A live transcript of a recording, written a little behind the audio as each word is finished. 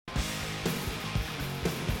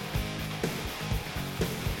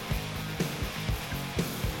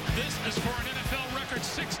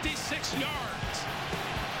yards.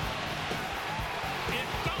 It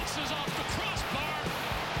bounces off the crossbar,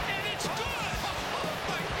 and it's good.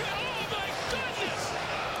 Oh my goodness!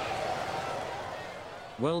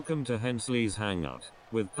 Welcome to Hensley's Hangout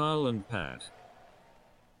with Kyle and Pat.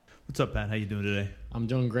 What's up, Pat? How you doing today? I'm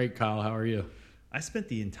doing great, Kyle. How are you? I spent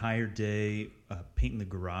the entire day painting the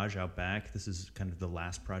garage out back. This is kind of the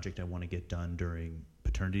last project I want to get done during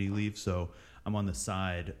paternity leave, so I'm on the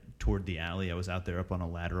side toward the alley. I was out there up on a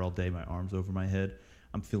ladder all day, my arms over my head.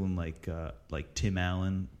 I'm feeling like Tim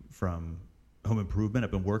Allen from Home Improvement.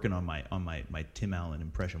 I've been working on my Tim Allen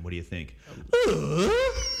impression. What do you think?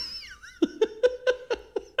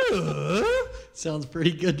 Sounds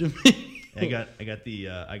pretty good to me. I got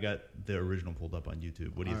the original pulled up on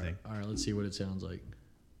YouTube. What do you think? All right, let's see what it sounds like.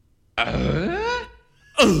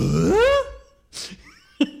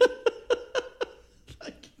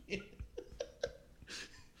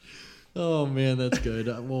 Oh man, that's good.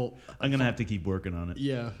 Well, I'm gonna have to keep working on it.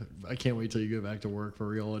 Yeah, I can't wait till you go back to work for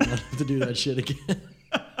real and not have to do that shit again.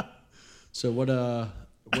 So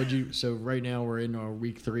so right now we're in our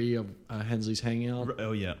week 3 of Hensley's Hangout.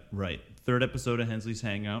 Oh yeah, right. 3rd episode of Hensley's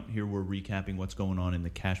Hangout. Here we're recapping what's going on in the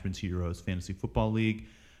Cashman's Heroes Fantasy Football League.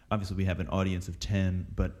 Obviously, we have an audience of 10,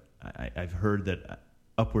 but I've heard that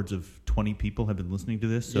upwards of 20 people have been listening to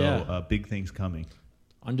this, so big things coming.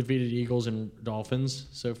 Undefeated Eagles and Dolphins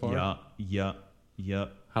so far. Yeah.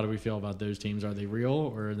 How do we feel about those teams? Are they real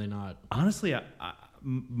or are they not? Honestly,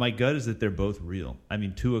 my gut is that they're both real. I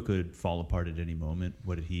mean, Tua could fall apart at any moment.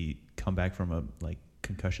 What did he come back from a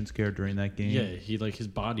concussion scare during that game? Yeah, his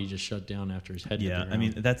body just shut down after his head hit the ground. I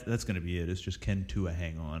mean that's going to be it. It's just, can Tua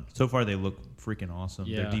hang on? So far they look freaking awesome.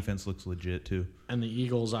 Yeah. Their defense looks legit too. And the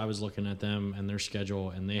Eagles, I was looking at them and their schedule,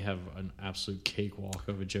 and they have an absolute cakewalk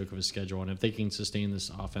of a joke of a schedule. And if they can sustain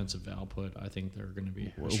this offensive output, I think they're going to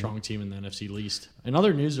be a strong team in the NFC least. In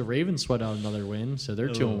other news, the Ravens sweat out another win, so they're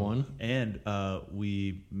 2-1. And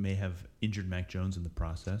we may have injured Mac Jones in the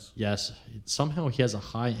process. Yes. Somehow he has a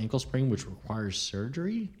high ankle sprain, which requires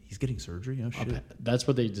surgery. He's getting surgery? Oh, shit. That's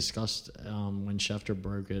what they discussed when Schefter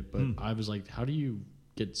broke it. But I was like, how do you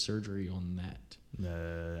get surgery on that?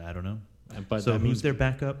 I don't know. But so who's their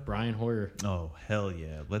backup? Brian Hoyer. Oh, hell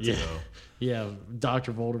yeah. Let's go. Yeah,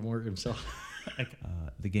 Dr. Voldemort himself.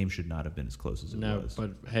 The game should not have been as close as it was. No,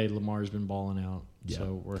 but hey, Lamar's been balling out,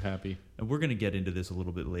 so we're happy. And we're going to get into this a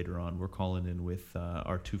little bit later on. We're calling in with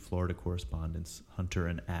our 2 Florida correspondents, Hunter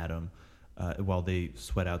and Adam, while they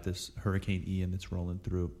sweat out this Hurricane Ian that's rolling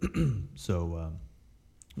through. So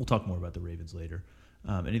we'll talk more about the Ravens later.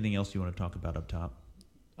 Anything else you want to talk about up top?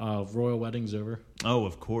 Royal wedding's over. Oh,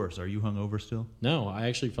 of course. Are you hungover still? No, I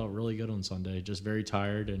actually felt really good on Sunday. Just very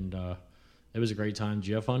tired, and it was a great time. Did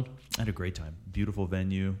you have fun? I had a great time. Beautiful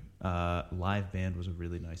venue. Live band was a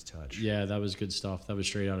really nice touch. Yeah, that was good stuff. That was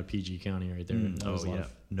straight out of PG County right there.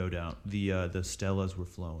 No doubt. The Stellas were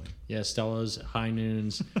flowing. Yeah, Stellas, High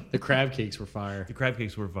Noons. The crab cakes were fire. The crab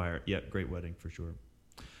cakes were fire. Yeah, great wedding for sure.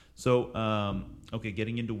 So,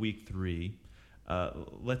 getting into week 3.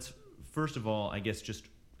 Let's, first of all, I guess just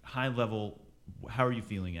high level, how are you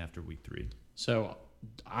feeling after week 3? So,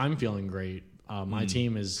 I'm feeling great. My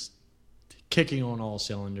team is kicking on all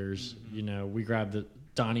cylinders. Mm-hmm. You know, we grabbed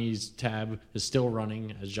Donnie's tab is still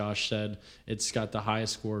running, as Josh said. It's got the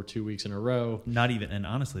highest score 2 weeks in a row. Not even, and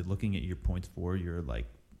honestly, looking at your points for, you're like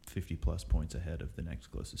 50 plus points ahead of the next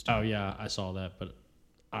closest team. Oh yeah, I saw that, but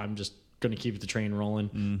I'm just going to keep the train rolling.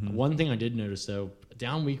 Mm-hmm. One thing I did notice though,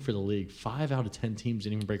 down week for the league, 5 out of 10 teams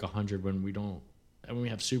didn't even break 100 when we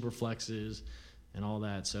have super flexes and all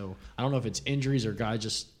that. So I don't know if it's injuries or guys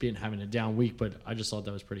just having a down week, but I just thought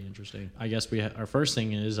that was pretty interesting. I guess our first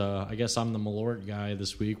thing is, I guess I'm the Malort guy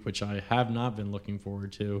this week, which I have not been looking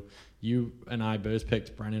forward to. You and I both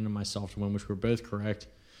picked Brennan and myself to win, which were both correct.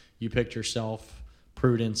 You picked yourself,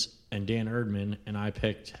 Prudence, and Dan Erdman, and I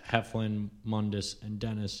picked Heflin, Mundus, and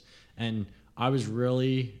Dennis. And I was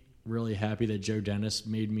really, really happy that Joe Dennis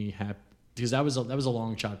made me happy, because that was a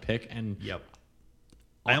long shot pick. And yep.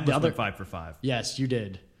 I almost went 5 for 5. Yes, you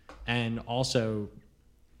did. And also,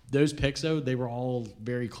 those picks, though, they were all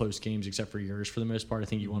very close games except for yours for the most part. I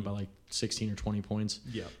think you won by like 16 or 20 points.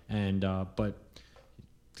 Yeah. And but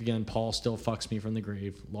again, Paul still fucks me from the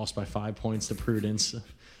grave. Lost by 5 points to Prudence.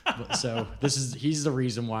 So he's the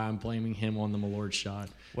reason why I'm blaming him on the Malort shot.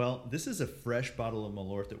 Well, this is a fresh bottle of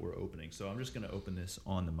Malort that we're opening, so I'm just going to open this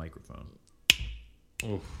on the microphone.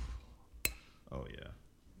 Oof. Oh yeah,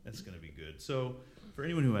 that's going to be good. So, for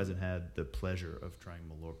anyone who hasn't had the pleasure of trying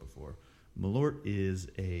Malort before, Malort is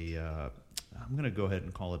I'm going to go ahead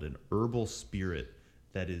and call it an herbal spirit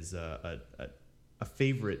that is a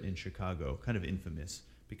favorite in Chicago, kind of infamous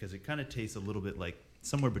because it kind of tastes a little bit like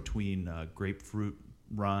somewhere between grapefruit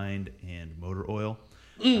rind and motor oil.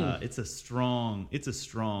 It's a strong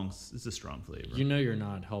flavor. You know you're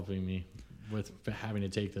not helping me with having to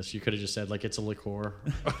take this. You could have just said like it's a liqueur.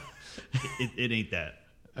 it ain't that.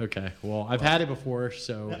 Okay, well I've had it before,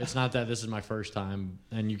 so it's not that this is my first time,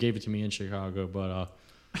 and you gave it to me in Chicago. But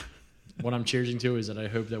what I'm cheersing to is that I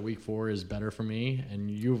hope that week 4 is better for me, and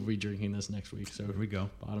you will be drinking this next week. So here we go.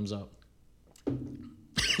 Bottoms up.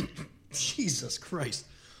 Jesus Christ!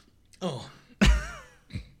 Oh,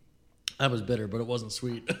 that was bitter, but it wasn't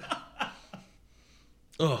sweet.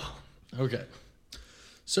 Oh, okay.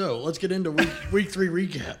 So let's get into week 3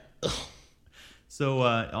 recap. So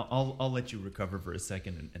I'll let you recover for a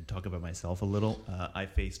second and talk about myself a little. I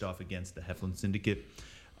faced off against the Heflin Syndicate.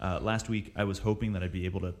 Last week, I was hoping that I'd be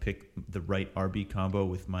able to pick the right RB combo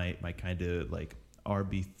with my kind of like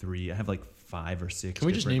RB3. I have like 5 or 6. Can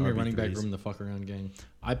we just name your RB3s. running back room the fuck around gang?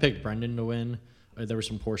 I picked Brendan to win. There were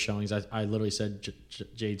some poor showings. I literally said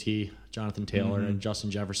JT, Jonathan Taylor, and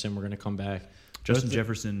Justin Jefferson were going to come back. Justin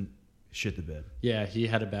Jefferson shit the bed. Yeah, he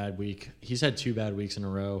had a bad week. He's had 2 bad weeks in a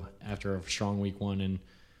row after a strong week 1, and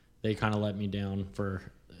they kind of let me down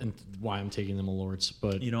and why I'm taking them awards.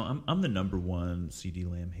 But you know, I'm the number 1 CD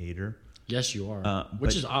Lamb hater. Yes, you are,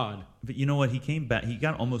 which is odd. But you know what? He came back. He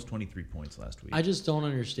got almost 23 points last week. I just don't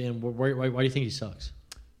understand. Why do you think he sucks?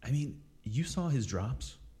 I mean, you saw his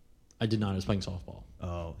drops. I did not. I was playing softball.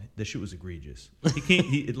 Oh, this shit was egregious. He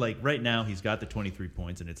can't. Like right now, he's got the 23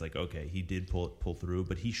 points, and it's like okay, he did pull through,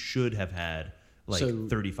 but he should have had like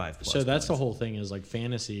 35 plus. So that's points. the whole thing is like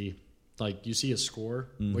fantasy. Like you see a score,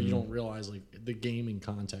 but you don't realize like the game in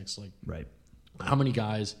context. Like right, how many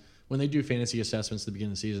guys when they do fantasy assessments at the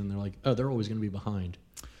beginning of the season, they're like, oh, they're always going to be behind.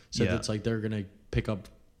 So it's like they're going to pick up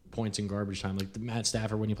points in garbage time. Like Matt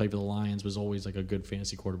Stafford, when he played for the Lions, was always like a good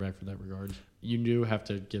fantasy quarterback for that regard. You do have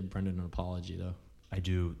to give Brendan an apology, though. I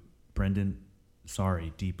do. Brendan,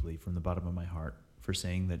 sorry deeply from the bottom of my heart for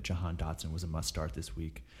saying that Jahan Dotson was a must start this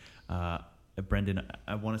week. Brendan,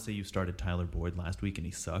 I want to say you started Tyler Boyd last week and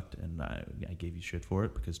he sucked, and I gave you shit for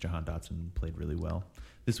it because Jahan Dotson played really well.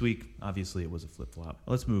 This week, obviously, it was a flip-flop.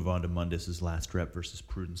 Let's move on to Mundus's last rep versus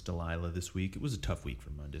Prudence Delilah this week. It was a tough week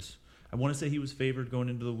for Mundus. I want to say he was favored going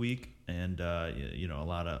into the week, and you know, a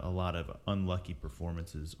lot of unlucky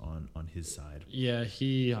performances on his side. Yeah,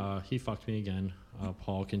 he fucked me again.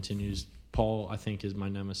 Paul continues. Paul, I think, is my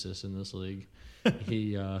nemesis in this league.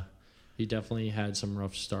 He definitely had some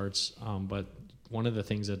rough starts, but one of the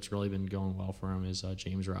things that's really been going well for him is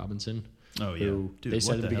James Robinson. Oh yeah, Dude, they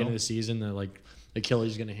said at the beginning of the season that like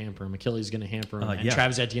Achilles is going to hamper him. And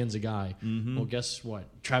Travis Etienne's the guy. Mm-hmm. Well, guess what?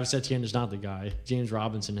 Travis Etienne is not the guy. James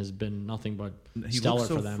Robinson has been nothing but stellar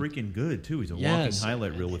for them. He looks so freaking good too. He's a walking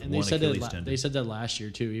highlight reel with one Achilles tendon. They said that last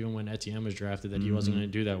year too, even when Etienne was drafted, that he wasn't going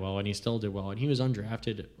to do that well, and he still did well. And he was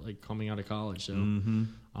undrafted, like coming out of college. So,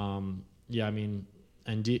 yeah, I mean,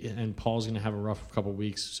 and Paul's going to have a rough couple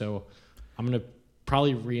weeks. So, I'm going to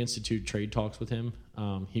probably reinstitute trade talks with him.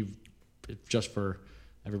 Just for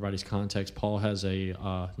everybody's context, Paul has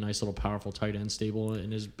a nice little powerful tight end stable in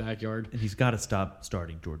his backyard. And he's got to stop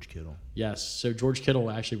starting George Kittle. Yes. So George Kittle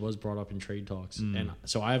actually was brought up in trade talks. And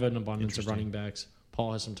so I have an abundance of running backs.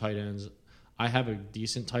 Paul has some tight ends. I have a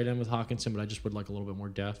decent tight end with Hawkinson, but I just would like a little bit more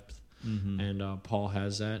depth. And Paul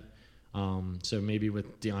has that. So maybe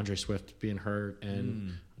with DeAndre Swift being hurt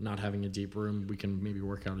and not having a deep room, we can maybe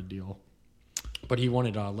work out a deal. But he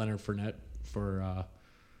wanted Leonard Fournette for,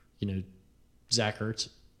 Zach Ertz,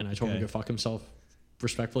 and I told him to go fuck himself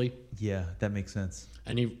respectfully. Yeah, that makes sense.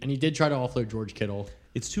 And he did try to offload George Kittle.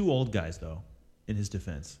 It's 2 old guys, though, in his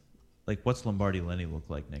defense. Like, what's Lombardi Lenny look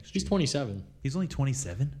like next year? He's 27. He's only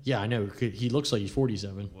 27? Yeah, I know. He looks like he's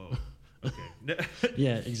 47. Whoa. Okay.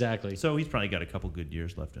 Yeah, exactly. So he's probably got a couple good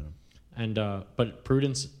years left in him. And but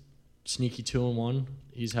Prudence, sneaky 2-1.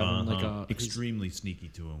 He's having extremely sneaky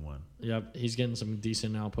 2-1. Yep, he's getting some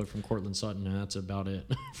decent output from Cortland Sutton, and that's about it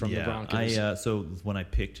from the Broncos. So when I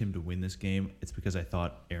picked him to win this game, it's because I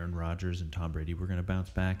thought Aaron Rodgers and Tom Brady were going to bounce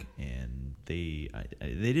back, and they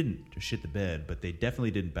didn't shit the bed, but they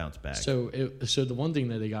definitely didn't bounce back. So the one thing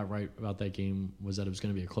that they got right about that game was that it was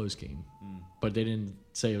going to be a close game, but they didn't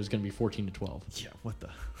say it was going to be 14-12. Yeah, what the.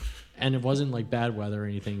 And it wasn't like bad weather or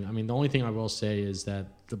anything. I mean, the only thing I will say is that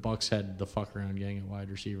the Bucs had the fuck around gang at wide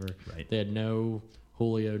receiver. Right. They had no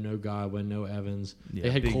Julio, no Godwin, no Evans. Yeah, they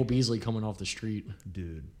had Cole Beasley coming off the street.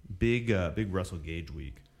 Dude, big Russell Gage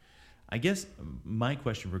week. I guess my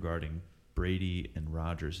question regarding Brady and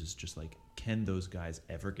Rodgers is just like, can those guys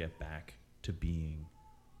ever get back to being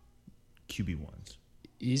QB1s?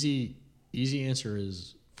 Easy answer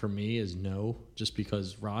is for me is no, just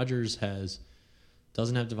because Rodgers has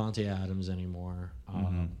Doesn't have Devontae Adams anymore.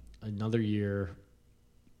 Another year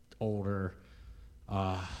older.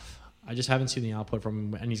 I just haven't seen the output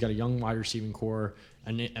from him, and he's got a young wide receiving core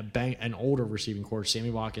and an older receiving core. Sammy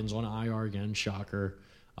Watkins on IR again, shocker.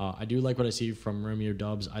 I do like what I see from Romeo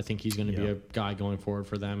Doubs. I think he's going to be a guy going forward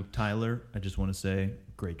for them. Tyler, I just want to say,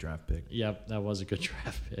 great draft pick. Yep, that was a good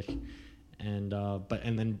draft pick. And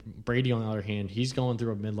then Brady, on the other hand, he's going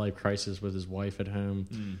through a midlife crisis with his wife at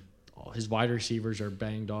home. His wide receivers are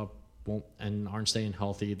banged up and aren't staying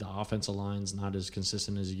healthy. The offensive line's not as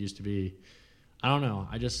consistent as it used to be. I don't know.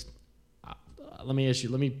 Let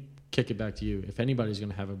me kick it back to you. If anybody's going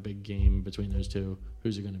to have a big game between those two,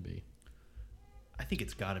 who's it going to be? I think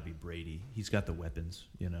it's got to be Brady. He's got the weapons,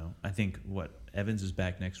 I think Evans is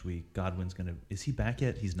back next week. Godwin's going to – is he back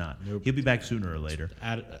yet? He's not. Nope. He'll be back sooner or later.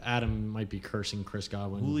 Adam might be cursing Chris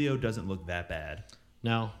Godwin. Julio doesn't look that bad.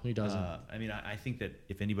 No, he doesn't. I think that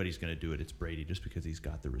if anybody's going to do it, it's Brady just because he's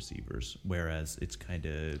got the receivers, whereas it's kind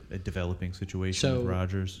of a developing situation with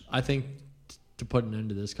Rodgers. I think to put an end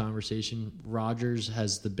to this conversation, Rodgers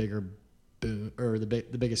has the bigger boom or the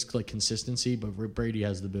biggest consistency, but Brady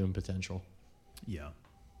has the boom potential. Yeah.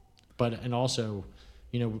 And also,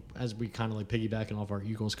 as we kind of like piggybacking off our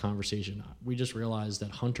Eagles conversation, we just realized that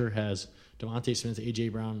Hunter has Devontae Smith, A.J.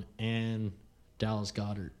 Brown, and Dallas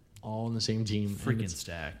Goedert all on the same team. Freaking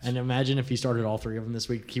stacked. And imagine if he started all three of them this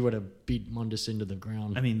week, he would have beat Mundus into the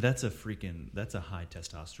ground. I mean, that's a high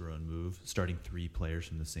testosterone move, starting 3 players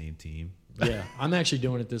from the same team. Yeah, I'm actually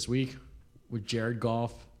doing it this week with Jared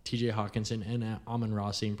Goff, T.J. Hawkinson, and Amon-Ra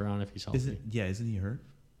St. Brown if he's healthy. Isn't he hurt?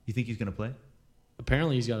 You think he's going to play?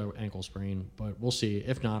 Apparently he's got an ankle sprain, but we'll see.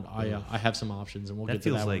 If not, I have some options, and we'll get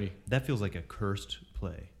to that. That feels like a cursed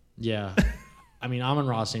play. Yeah. I mean,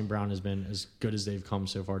 Amon-Ra St. Brown has been as good as they've come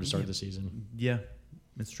so far to start the season. Yeah,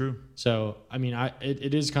 it's true. So, I mean,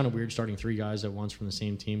 it is kind of weird starting 3 guys at once from the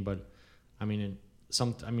same team, but I mean,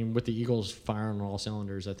 with the Eagles firing on all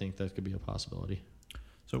cylinders, I think that could be a possibility.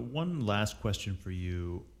 So, one last question for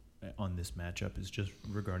you on this matchup is just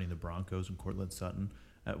regarding the Broncos and Cortland Sutton.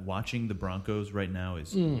 Watching the Broncos right now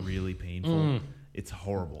is really painful. It's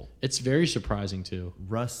horrible. It's very surprising too.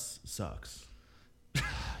 Russ sucks.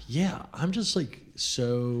 Yeah, I'm just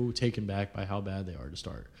so taken back by how bad they are to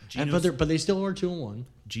start. But they still are 2-1.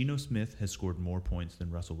 Geno Smith has scored more points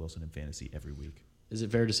than Russell Wilson in fantasy every week. Is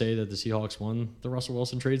it fair to say that the Seahawks won the Russell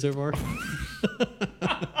Wilson trade so far?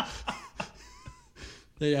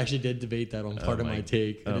 They actually did debate that on part of my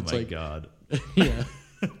take. And it's God. Yeah.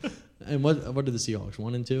 And what did the Seahawks,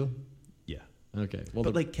 1 and 2? Yeah. Okay.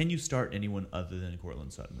 Well, but can you start anyone other than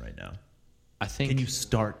Cortland Sutton right now? I think. Can you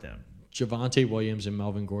start them? Javonte Williams and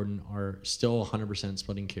Melvin Gordon are still 100%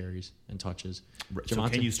 splitting carries and touches. So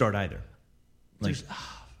can you start either?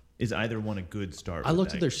 Is either one a good start? I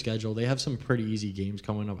looked at their schedule. They have some pretty easy games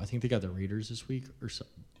coming up. I think they got the Raiders this week or so,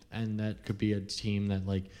 and that could be a team that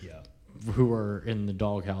who are in the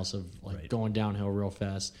doghouse of going downhill real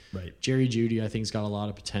fast. Right. Jerry Jeudy, I think, has got a lot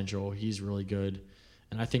of potential. He's really good.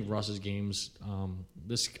 And I think Russ's games,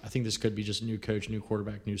 I think this could be just new coach, new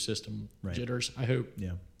quarterback, new system jitters, I hope.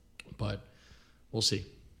 Yeah. But we'll see.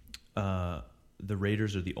 The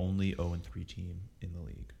Raiders are the only 0-3 team in the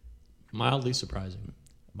league. Mildly surprising.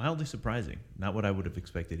 Mildly surprising. Not what I would have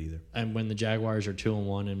expected either. And when the Jaguars are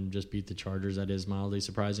 2-1 and just beat the Chargers, that is mildly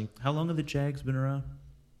surprising. How long have the Jags been around?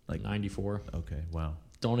 94. Okay, wow.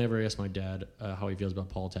 Don't ever ask my dad how he feels about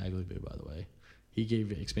Paul Tagliabue, by the way. He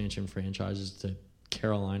gave expansion franchises to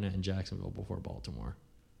Carolina and Jacksonville before Baltimore.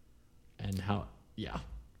 And how, yeah.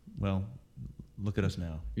 Well, look at us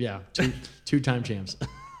now. Yeah, two-time champs.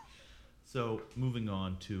 So, moving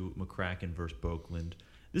on to McCracken versus Boakland.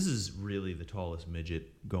 This is really the tallest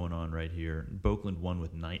midget going on right here. Boakland won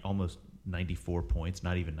with almost 94 points,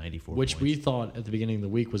 not even 94 Which points. we thought at the beginning of the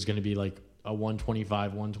week was going to be a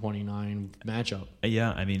 125, 129 matchup.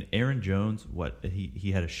 Yeah, I mean, Aaron Jones,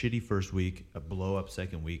 he had a shitty first week, a blow-up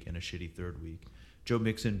second week, and a shitty third week. Joe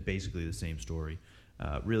Mixon, basically the same story.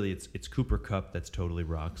 Really, it's Cooper Kupp that's totally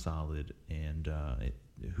rock solid, and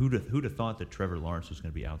who'd have thought that Trevor Lawrence was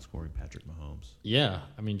going to be outscoring Patrick Mahomes? Yeah,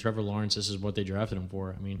 I mean, Trevor Lawrence, this is what they drafted him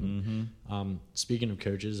for. I mean, speaking of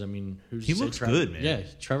coaches, I mean, he looks good, man. Yeah,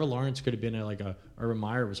 Trevor Lawrence could have been Urban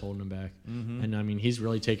Meyer was holding him back, and I mean, he's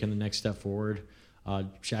really taken the next step forward.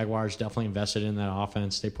 Jaguars definitely invested in that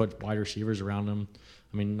offense. They put wide receivers around him.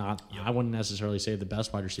 I mean, I wouldn't necessarily say the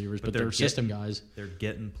best wide receivers, but they're system guys. They're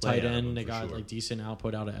getting play tight end. They got sure. Decent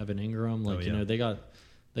output out of Evan Ingram. They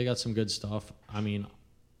got some good stuff. I mean,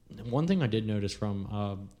 one thing I did notice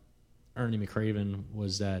from Ernie McCraven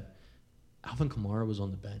was that Alvin Kamara was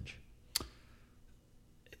on the bench.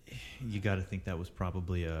 you got to think that was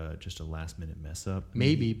probably just a last-minute mess up.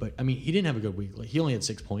 Maybe, but I mean, he didn't have a good week. Like, he only had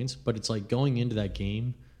 6 points, but it's like going into that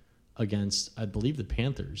game against, I believe, the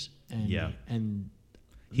Panthers. And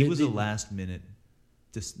he was a last-minute.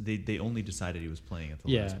 They only decided he was playing at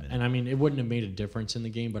the last minute. And I mean, it wouldn't have made a difference in the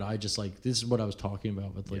game, but I just like, this is what I was talking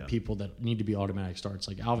about with like people that need to be automatic starts,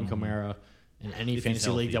 like Alvin Kamara in any fantasy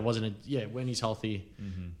league that wasn't when he's healthy,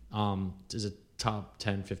 is a top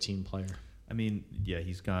 10, 15 player. I mean,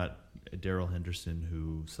 he's got Darrell Henderson,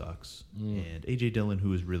 who sucks, and A.J. Dillon,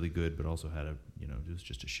 who is really good, but also had it was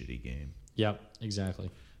just a shitty game. Yep,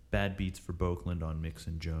 exactly. Bad beats for Boakland on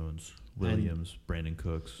Mixon, Jones, Williams, Brandon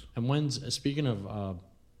Cooks. And speaking of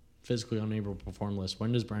physically unable to perform list,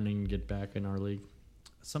 when does Brendan get back in our league?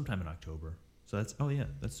 Sometime in October. So that's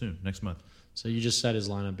soon, next month. So you just set his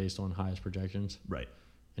lineup based on highest projections? Right.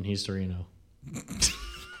 And he's 3-0.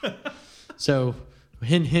 So,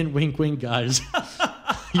 hint, hint, wink, wink, guys.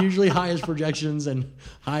 Usually highest projections and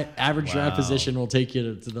high average draft position will take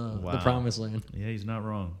you to the promised land. Yeah, he's not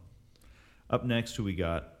wrong. Up next, who we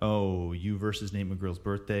got? Oh, you versus Nate McGrill's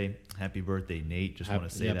birthday. Happy birthday, Nate. Just want to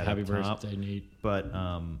say that happy up top. birthday, Nate. But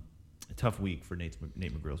a tough week for Nate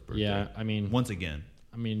McGrill's birthday. Yeah, I mean, once again.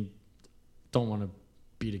 I mean, don't want to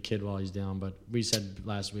beat a kid while he's down, but we said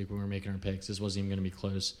last week when we were making our picks, this wasn't even going to be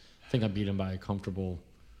close. I think I beat him by a comfortable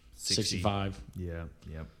 65. Yeah.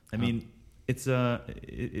 I mean, it's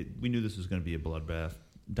we knew this was going to be a bloodbath.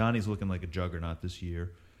 Donnie's looking like a juggernaut this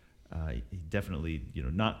year. He definitely,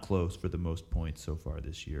 not close for the most points so far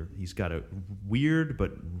this year. He's got a weird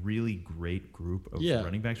but really great group of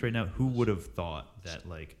running backs right now. Who would have thought that?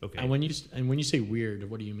 Like, okay. And when you say weird,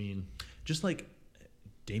 what do you mean? Just like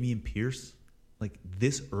Dameon Pierce, like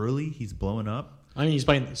this early, he's blowing up. I mean, he's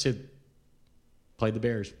played the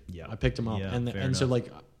Bears. Yeah, I picked him up, and so like,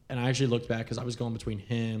 and I actually looked back because I was going between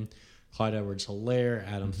him, Clyde Edwards-Helaire,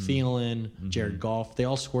 Adam Thielen, Jared Goff. They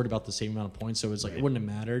all scored about the same amount of points, so it's like it wouldn't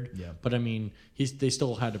have mattered. Yeah. But I mean, they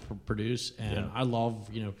still had to produce, and I love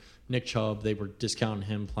Nick Chubb. They were discounting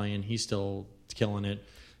him playing. He's still killing it.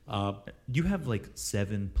 You have like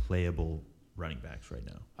 7 playable running backs right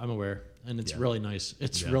now. I'm aware, and it's really nice.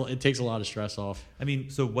 It's real. It takes a lot of stress off. I mean,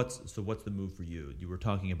 so what's the move for you? You were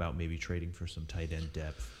talking about maybe trading for some tight end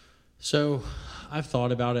depth. So I've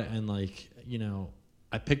thought about it, and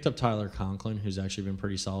I picked up Tyler Conklin, who's actually been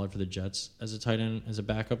pretty solid for the Jets as a tight end, as a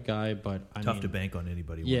backup guy. But tough to bank on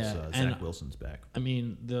anybody once Zach Wilson's back. I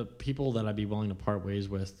mean, the people that I'd be willing to part ways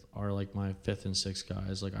with are like my 5th and 6th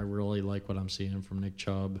guys. Like, I really like what I'm seeing from Nick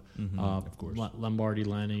Chubb, of course, Lombardi,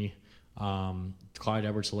 Lenny, Clyde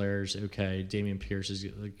Edwards-Helaire's okay. Dameon Pierce is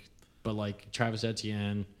like, but like Travis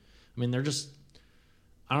Etienne. I mean, they're just.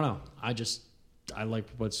 I don't know. I like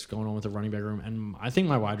what's going on with the running back room, and I think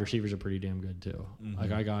my wide receivers are pretty damn good too.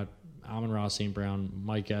 Like, I got Amon-Ra St. Brown,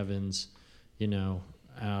 Mike Evans, DeAndre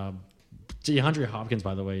Hopkins,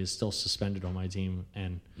 by the way, is still suspended on my team,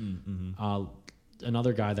 and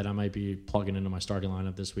another guy that I might be plugging into my starting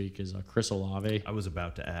lineup this week is Chris Olave. I was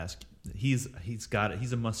about to ask. He's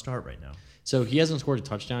a must start right now. So he hasn't scored a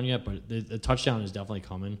touchdown yet, but the touchdown is definitely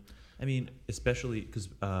coming. I mean, especially because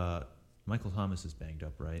Michael Thomas is banged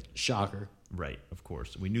up, right? Shocker. Right, of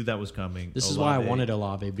course. We knew that was coming. This is why I wanted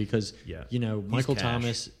Olave, because, Michael cash.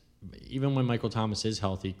 Thomas, even when Michael Thomas is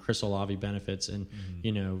healthy, Chris Olave benefits. And,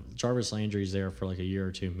 Jarvis Landry's there for like a year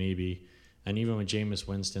or two, maybe. And even with Jameis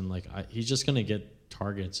Winston, like, he's just going to get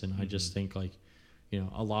targets. And I just think, like,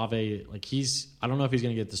 Olave, like, I don't know if he's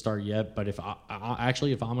going to get the start yet, but if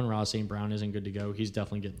Amon-Ra St. Brown isn't good to go, he's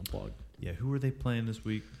definitely getting the plug. Yeah, who are they playing this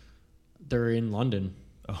week? They're in London.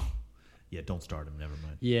 Oh. Yeah, don't start him. Never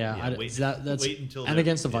mind. Yeah, wait until and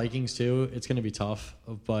against the Vikings too, it's going to be tough.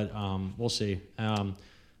 But we'll see.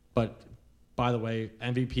 But by the way,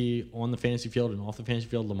 MVP on the fantasy field and off the fantasy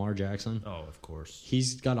field, Lamar Jackson. Oh, of course.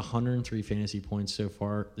 He's got 103 fantasy points so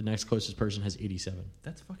far. The next closest person has 87.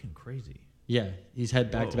 That's fucking crazy. Yeah, he's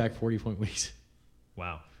had back-to-back 40-point weeks.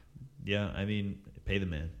 Wow. Yeah, I mean, pay the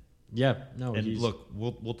man. Yeah, no. And look,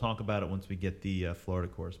 we'll talk about it once we get the Florida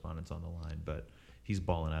correspondents on the line, but. He's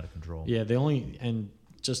balling out of control. Yeah, and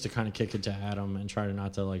just to kind of kick it to Adam and try to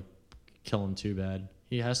not to like kill him too bad.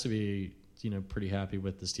 He has to be, pretty happy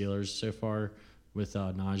with the Steelers so far with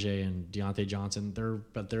Najee and Deontay Johnson.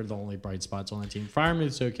 They're the only bright spots on that team.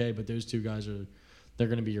 Freiermuth's okay, but those two guys they're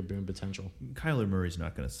going to be your boom potential. Kyler Murray's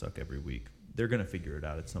not going to suck every week. They're going to figure it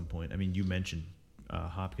out at some point. I mean, you mentioned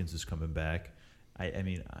Hopkins is coming back.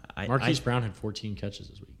 Marquise Brown had 14 catches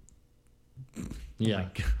this week. Yeah.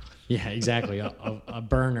 Yeah, exactly. A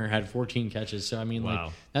burner had 14 catches. So, I mean, like,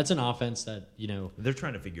 that's an offense that, they're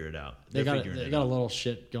trying to figure it out. They got a little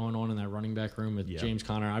shit going on in that running back room with James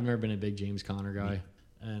Conner. I've never been a big James Conner guy.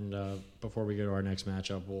 And before we go to our next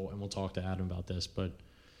matchup, we'll talk to Adam about this, but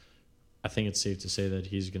I think it's safe to say that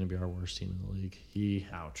he's going to be our worst team in the league. He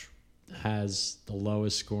has the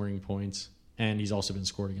lowest scoring points, and he's also been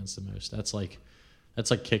scored against the most. That's like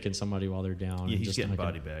kicking somebody while they're down. Yeah, and he's just getting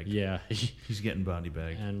body bagged. Yeah. He's getting body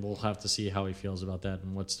bagged. And we'll have to see how he feels about that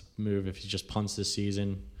and what's the move if he just punts this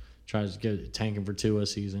season, tries to get tanking for Tua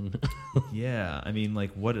season. Yeah, I mean,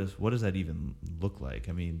 like, what does that even look like?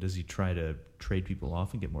 I mean, does he try to trade people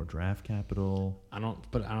off and get more draft capital? I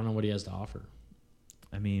don't know what he has to offer.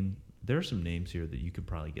 I mean, there are some names here that you could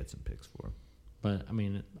probably get some picks for. But I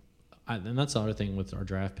mean, and that's the other thing with our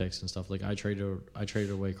draft picks and stuff. Like I traded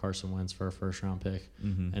away Carson Wentz for a first round pick,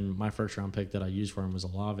 and my first round pick that I used for him was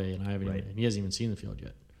Olave, and and he hasn't even seen the field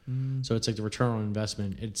yet. So it's like the return on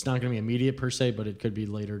investment. It's not going to be immediate per se, but it could be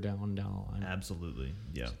later down the line. Absolutely,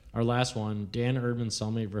 yeah. Our last one, Dan Erdman's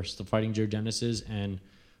cellmate versus the Fighting Joe Dennis's, and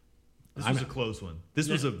this was a close one. This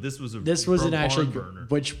was an actually burner,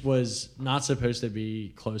 which was not supposed to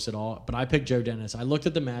be close at all. But I picked Joe Dennis. I looked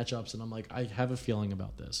at the matchups and I'm like, I have a feeling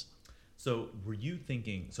about this. So were you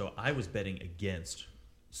thinking? So I was betting against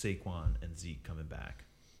Saquon and Zeke coming back.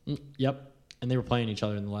 Yep. And they were playing each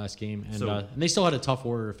other in the last game, and they still had a tough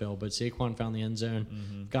order to fill. But Saquon found the end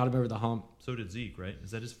zone, got him over the hump. So did Zeke, right?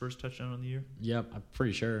 Is that his first touchdown on the year? Yep, I'm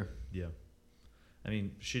pretty sure. Yeah. I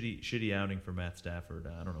mean, shitty outing for Matt Stafford.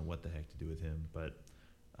 I don't know what the heck to do with him, but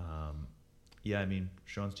yeah, I mean,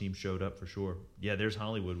 Sean's team showed up for sure. Yeah, there's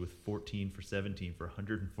Hollywood with 14 for 17 for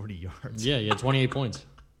 140 yards. Yeah, he had 28 points.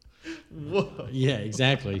 Whoa. Yeah,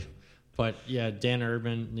 exactly. But yeah, Dan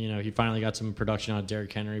Erdman, he finally got some production out of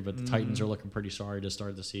Derrick Henry, but the Titans are looking pretty sorry to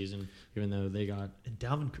start the season, even though they got. And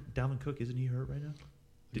Dalvin Cook, isn't he hurt right now?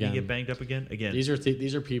 Did he get banged up again? These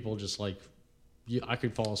are people just like. I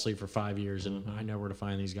could fall asleep for 5 years, and I know where to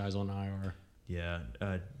find these guys on IR. Yeah,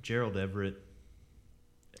 Gerald Everett.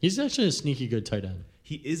 He's actually a sneaky good tight end.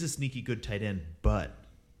 He is a sneaky good tight end, but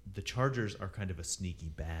the Chargers are kind of a sneaky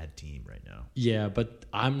bad team right now. Yeah, but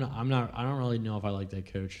I don't really know if I like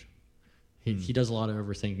that coach. He does a lot of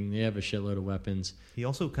overthinking. They have a shitload of weapons. He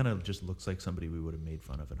also kind of just looks like somebody we would have made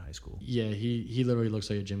fun of in high school. Yeah, he literally looks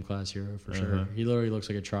like a gym class hero for sure. He literally looks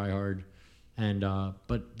like a tryhard. And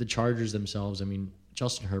but the Chargers themselves, I mean,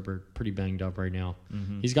 Justin Herbert, pretty banged up right now.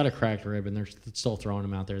 He's got a cracked rib, and they're still throwing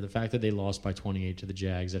him out there. The fact that they lost by 28 to the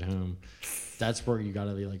Jags at home, that's where you got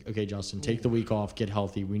to be like, okay, Justin, take the week off, get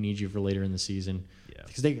healthy. We need you for later in the season. Yeah,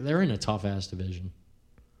 because they're in a tough ass division.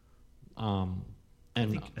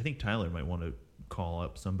 And I think Tyler might want to call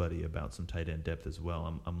up somebody about some tight end depth as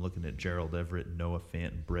well. I'm looking at Gerald Everett, Noah Fant,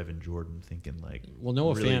 and Brevin Jordan, thinking like, well,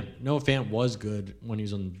 Noah Fant was good when he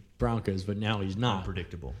was on the Broncos, but now he's not.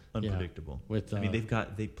 Unpredictable. Yeah. I mean,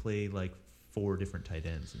 they play like 4 different tight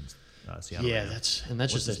ends in Seattle. Yeah, right that's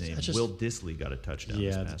What's just his name? Will Dissly got a touchdown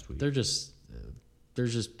this past week.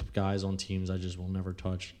 There's just guys on teams I just will never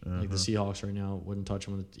touch. Like the Seahawks right now, wouldn't touch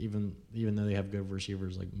them even though they have good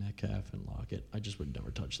receivers like Metcalf and Lockett. I just would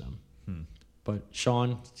never touch them. But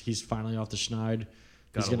Sean, he's finally off the schneid.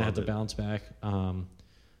 He's going to have to bounce back.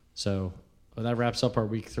 So that wraps up our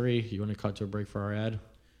week 3. You want to cut to a break for our ad?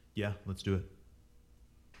 Yeah, let's do it.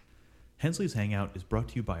 Hensley's Hangout is brought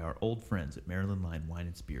to you by our old friends at Maryland Line Wine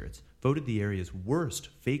and Spirits, voted the area's worst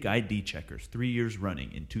fake ID checkers 3 years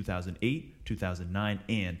running in 2008, 2009,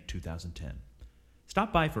 and 2010.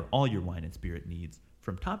 Stop by for all your wine and spirit needs,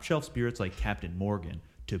 from top-shelf spirits like Captain Morgan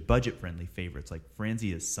to budget-friendly favorites like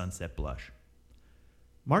Franzia's Sunset Blush.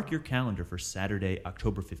 Mark your calendar for Saturday,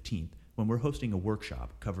 October 15th, when we're hosting a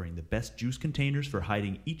workshop covering the best juice containers for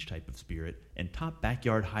hiding each type of spirit and top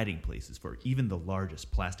backyard hiding places for even the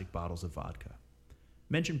largest plastic bottles of vodka.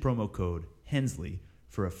 Mention promo code HENSLEY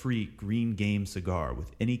for a free Green Game cigar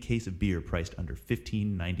with any case of beer priced under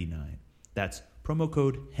 $15.99. That's promo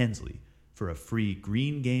code HENSLEY for a free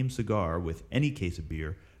Green Game cigar with any case of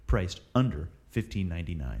beer priced under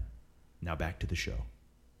 $15.99. Now back to the show.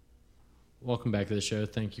 Welcome back to the show.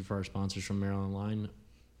 Thank you for our sponsors from Maryland Line.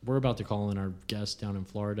 We're about to call in our guests down in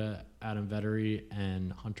Florida, Adam Vettery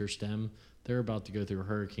and Hunter Stem. They're about to go through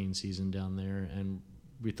hurricane season down there, and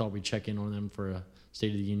we thought we'd check in on them for a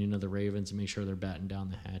State of the Union of the Ravens and make sure they're batting down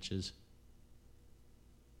the hatches.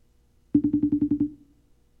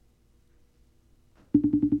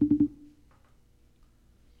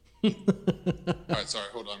 All right, sorry,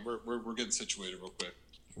 hold on. We're getting situated real quick.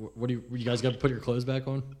 What do you guys got to put your clothes back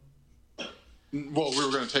on? Well, we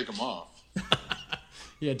were going to take them off.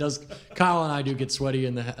 Yeah, it does. Kyle and I do get sweaty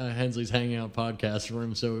in the Hensley's Hangout podcast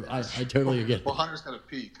room, so I totally get it. Well, Hunter's got to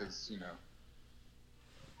pee because,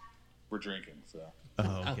 we're drinking, so.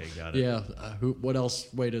 Oh, okay, got it. Yeah. What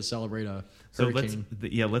else way to celebrate a So hurricane?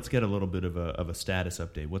 let's get a little bit of a status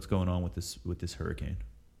update. What's going on with this hurricane?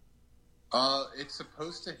 It's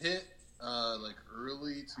supposed to hit like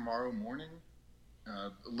early tomorrow morning,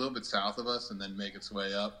 a little bit south of us, and then make its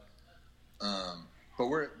way up. But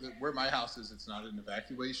where my house is, it's not an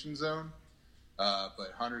evacuation zone.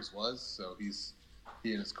 But Hunter's was, so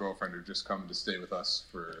he and his girlfriend are just coming to stay with us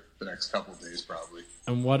for the next couple of days, probably.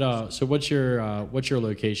 And so what's your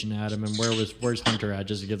location, Adam, and where's Hunter at,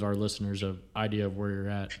 just to give our listeners an idea of where you're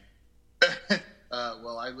at?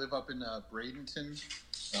 Well, I live up in Bradenton,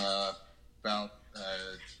 about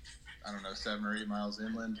 7 or 8 miles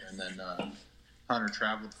inland, and then Hunter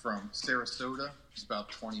traveled from Sarasota, just about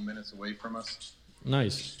 20 minutes away from us.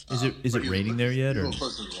 Nice. Is it raining there yet, or a little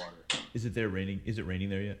closer to the water? is it raining? Is it raining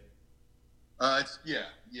there yet?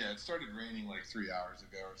 It started raining like 3 hours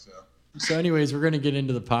ago or so. So, anyways, we're going to get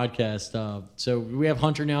into the podcast. So we have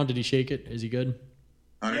Hunter now. Did he shake it? Is he good?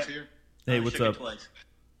 Hunter's here? Hey, what's up? Twice.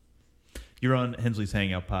 You're on Hensley's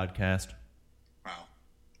Hangout podcast. Wow.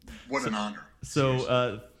 What an honor.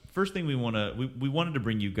 So, first thing we wanted to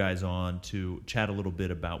bring you guys on to chat a little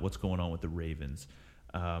bit about what's going on with the Ravens.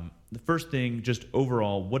 The first thing, just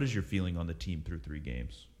overall, what is your feeling on the team through 3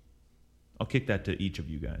 games? I'll kick that to each of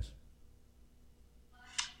you guys.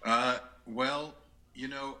 Well,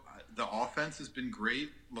 the offense has been great.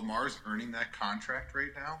 Lamar's earning that contract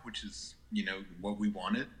right now, which is, what we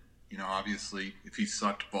wanted. Obviously, if he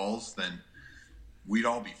sucked balls, then we'd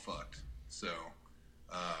all be fucked. So,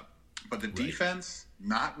 but the defense,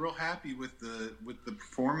 not real happy with the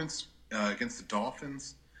performance against the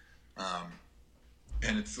Dolphins.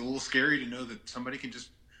 And it's a little scary to know that somebody can just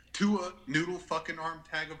Tua noodle fucking arm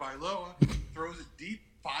Tagovailoa, throws it deep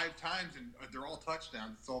 5 times, and they're all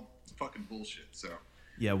touchdowns. It's all fucking bullshit. So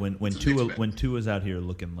yeah, when Tua's out here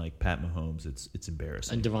looking like Pat Mahomes, it's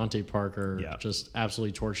embarrassing. And Devontae Parker Yeah. just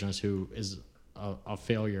absolutely torching us, who is a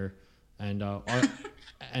failure. And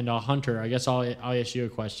Hunter, I guess I'll ask you a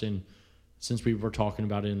question, since we were talking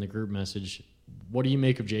about it in the group message. What do you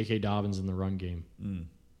make of J.K. Dobbins in the run game?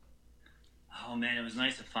 Oh man, it was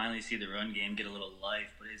nice to finally see the run game get a little life,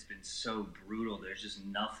 but it's been so brutal. There's just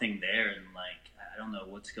nothing there, and I don't know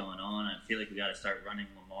what's going on. I feel like we got to start running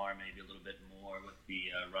Lamar maybe a little bit more with the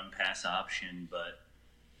run pass option, but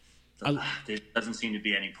there doesn't seem to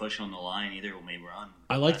be any push on the line either when we run.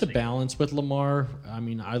 I like the balance with Lamar. I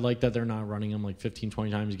mean, I like that they're not running him like 15,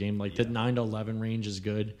 20 times a game. The 9 to 11 range is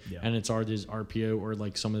good, and it's his RPO or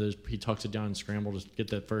some of those, he tucks it down and scramble to get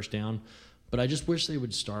that first down. But I just wish they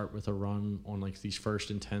would start with a run on these 1st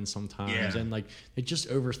and 10 sometimes, and they just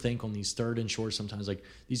overthink on these 3rd and short sometimes.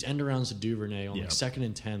 These end arounds to Duvernay on 2nd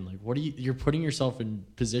and 10. You're putting yourself in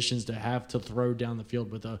positions to have to throw down the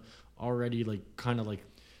field with a already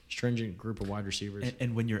stringent group of wide receivers.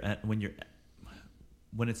 And when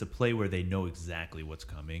it's a play where they know exactly what's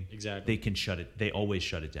coming, exactly, they can shut it. They always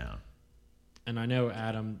shut it down. And I know,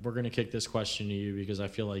 Adam, we're going to kick this question to you because I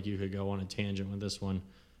feel like you could go on a tangent with this one.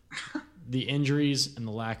 The injuries and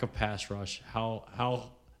the lack of pass rush, how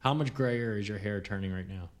much grayer is your hair turning right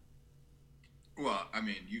now? Well, I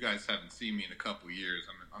mean, you guys haven't seen me in a couple of years.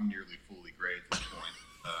 I'm nearly fully gray at this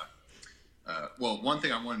point. Well, one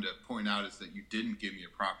thing I wanted to point out is that you didn't give me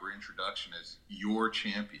a proper introduction as your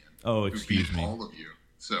champion. Oh, excuse who beat me. all of you.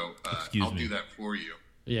 So I'll do that for you.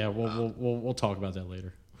 Yeah, we'll talk about that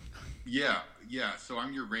later. Yeah. So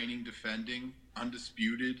I'm your reigning, defending,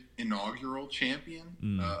 undisputed inaugural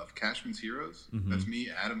champion of Cashman's Heroes. That's me,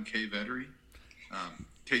 Adam K. Vettery. In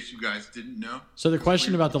case you guys didn't know. So the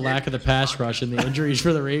question about the lack of the pass rush and the injuries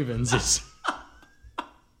for the Ravens is...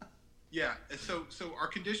 Yeah, so our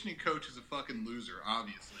conditioning coach is a fucking loser,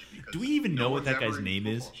 obviously. Because do we even know what that one's guy's ever in name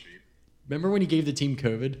is? football shape. Remember when he gave the team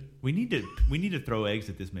COVID? We need to throw eggs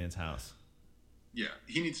at this man's house. Yeah,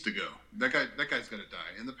 he needs to go. That guy's got to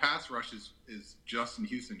die. And the pass rush is Justin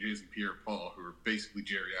Houston, Jason Pierre-Paul, who are basically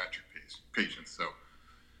geriatric patients. So,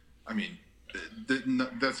 I mean,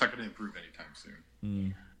 that's not going to improve anytime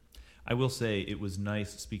soon. I will say it was nice,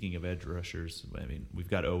 speaking of edge rushers, I mean, we've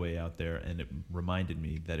got Owe out there, and it reminded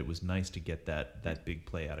me that it was nice to get that big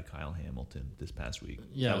play out of Kyle Hamilton this past week.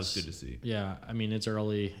 Yes. That was good to see. Yeah, I mean, it's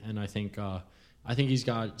early, and I think he's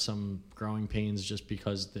got some growing pains just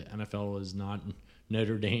because the NFL is not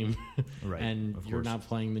Notre Dame, Right, and of you're course. not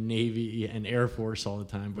playing the Navy and Air Force all the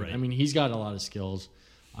time. But, Right. I mean, he's got a lot of skills.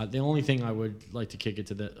 The only thing I would like to kick it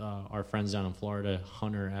to our friends down in Florida,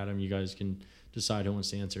 Hunter, Adam, you guys can decide who wants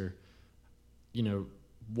to answer.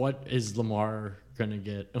 What is Lamar going to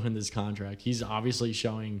get in this contract? He's obviously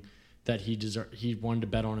showing that he wanted to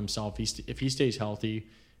bet on himself. If he stays healthy,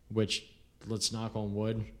 which let's knock on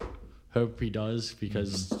wood, hope he does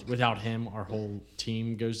because without him, our whole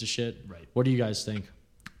team goes to shit. Right. What do you guys think?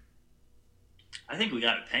 I think we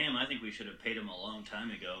got to pay him. I think we should have paid him a long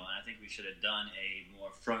time ago. And I think we should have done a more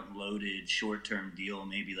front-loaded, short-term deal,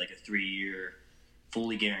 maybe like a 3-year,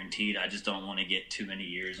 fully guaranteed. I just don't want to get too many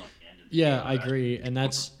years on the end of the deal. I agree, and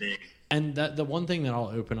that's big. And that the one thing that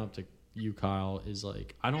I'll open up to you, Kyle, is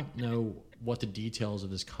like I don't know what the details of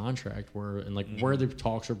this contract were and like where the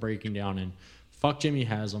talks are breaking down. And fuck Jimmy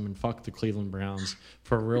Haslam and fuck the Cleveland Browns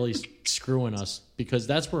for really screwing us because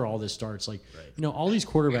that's where all this starts. Like, all these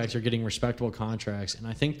quarterbacks are getting respectable contracts, and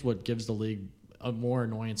I think what gives the league a more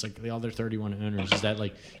annoyance, like the other 31 owners, is that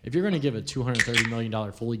like if you're going to give a $230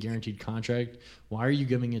 million fully guaranteed contract, why are you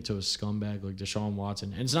giving it to a scumbag like Deshaun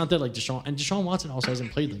Watson? And it's not that like Deshaun Watson also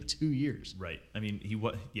hasn't played like 2 years. Right. I mean,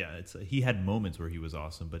 he had moments where he was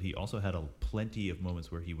awesome, but he also had plenty of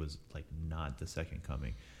moments where he was like not the second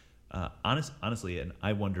coming. Honestly, and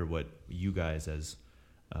I wonder what you guys as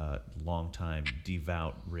longtime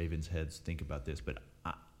devout Ravens heads think about this, but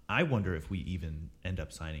I wonder if we even end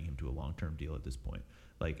up signing him to a long-term deal at this point.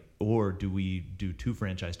 Like, or do we do 2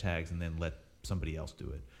 franchise tags and then let somebody else do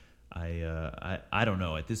it? I don't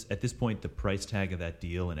know. At this point, the price tag of that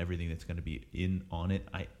deal and everything that's going to be on it,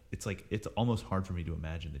 it's almost hard for me to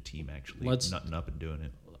imagine the team actually nutting up and doing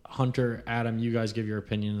it. Hunter, Adam, you guys give your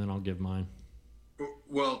opinion, and then I'll give mine.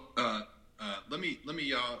 Well, let me.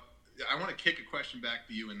 I want to kick a question back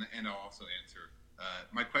to you, and I'll also answer.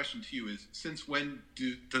 My question to you is: since when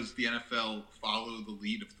does the NFL follow the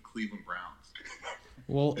lead of the Cleveland Browns?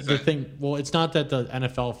 Well, it's not that the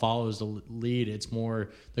NFL follows the lead. It's more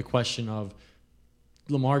the question of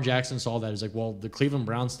Lamar Jackson saw that. It's like, well, the Cleveland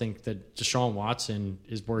Browns think that Deshaun Watson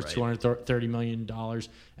is worth $230 million.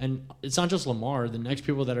 And it's not just Lamar. The next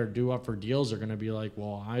people that are due up for deals are going to be like,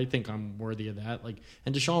 well, I think I'm worthy of that. Like,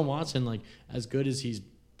 and Deshaun Watson, like, as good as he's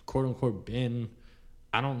quote unquote been,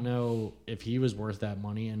 I don't know if he was worth that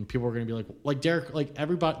money. And people are going to be like Derek, like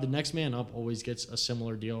everybody, the next man up always gets a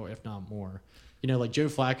similar deal, if not more. Like Joe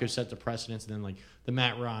Flacco set the precedence, and then like the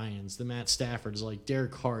Matt Ryans, the Matt Staffords, like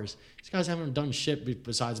Derek Carrs. These guys haven't done shit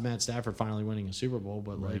besides Matt Stafford finally winning a Super Bowl.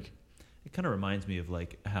 But like, it kind of reminds me of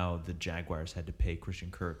like how the Jaguars had to pay Christian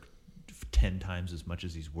Kirk 10 times as much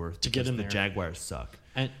as he's worth to get in the there. Jaguars suck.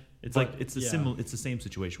 And it's the same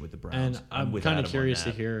situation with the Browns. And I'm kind of curious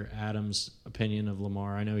to hear Adam's opinion of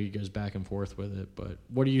Lamar. I know he goes back and forth with it, but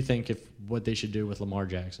what do you think what they should do with Lamar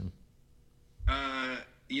Jackson?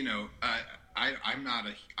 I'm not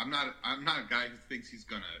a guy who thinks he's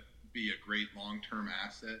going to be a great long-term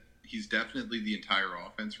asset. He's definitely the entire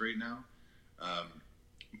offense right now.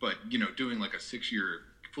 But doing like a 6-year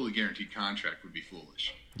fully guaranteed contract would be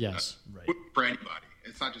foolish. Yes, right. For anybody.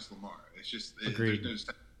 It's not just Lamar. It's just agreed. There's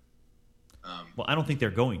no well, I don't think they're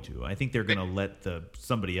going to. I think they're going to let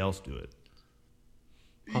somebody else do it.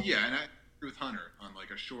 Yeah, and I agree with Hunter on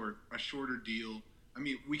like a shorter deal. I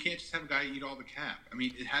mean, we can't just have a guy eat all the cap. I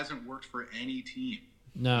mean, it hasn't worked for any team.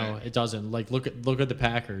 No, it doesn't. Like, look at the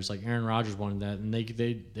Packers. Like Aaron Rodgers wanted that, and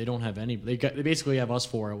they don't have any. They basically have us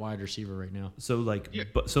 4 at wide receiver right now. So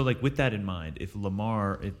with that in mind, if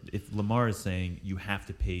Lamar is saying you have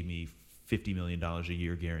to pay me $50 million a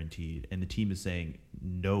year guaranteed, and the team is saying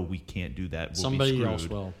no, we can't do that. Somebody else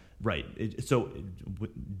will. Right.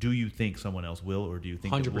 Do you think someone else will, or do you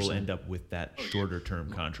think that we'll end up with that shorter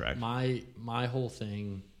term contract? My whole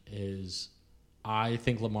thing is, I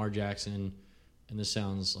think Lamar Jackson, and this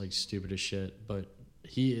sounds like stupid as shit, but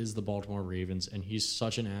he is the Baltimore Ravens, and he's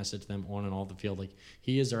such an asset to them on and off the field. Like,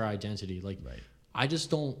 he is their identity. Like, right. I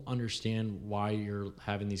just don't understand why you're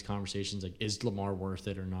having these conversations. Like, is Lamar worth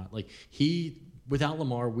it or not? Like, without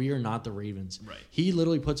Lamar, we are not the Ravens. Right. He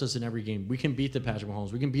literally puts us in every game. We can beat the Patrick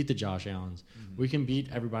Mahomes. We can beat the Josh Allens. Mm-hmm. We can beat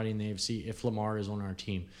everybody in the AFC if Lamar is on our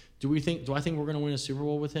team. Do I think we're going to win a Super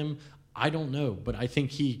Bowl with him? I don't know, but I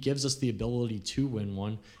think he gives us the ability to win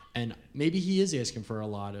one. And maybe he is asking for a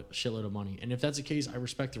shitload of money. And if that's the case, I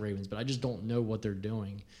respect the Ravens, but I just don't know what they're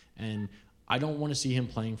doing. And I don't want to see him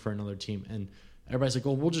playing for another team. And everybody's like,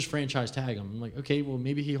 "Oh, we'll just franchise tag him." I'm like, "Okay, well,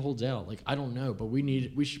 maybe he holds out." Like, I don't know, but we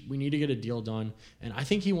need to get a deal done. And I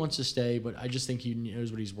think he wants to stay, but I just think he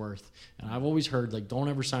knows what he's worth. And I've always heard, like, don't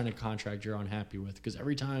ever sign a contract you're unhappy with, because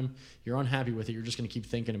every time you're unhappy with it, you're just going to keep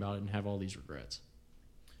thinking about it and have all these regrets.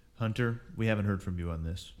 Hunter, we haven't heard from you on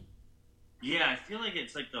this. Yeah, I feel like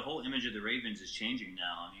it's like the whole image of the Ravens is changing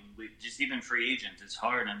now. I mean, just even free agents, it's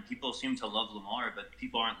hard. And people seem to love Lamar, but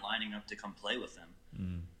people aren't lining up to come play with him.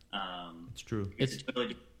 It's true. It's a totally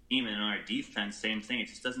different team, and in our defense, same thing. It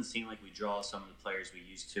just doesn't seem like we draw some of the players we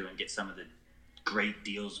used to and get some of the great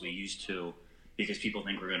deals we used to, because people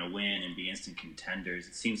think we're going to win and be instant contenders.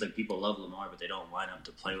 It seems like people love Lamar, but they don't line up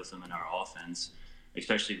to play with him in our offense,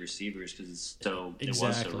 especially receivers, because it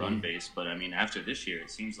was so run based. But I mean, after this year, it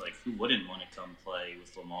seems like who wouldn't want to come play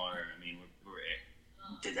with Lamar? I mean,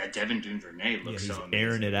 that Devin Duvernay looks so amazing.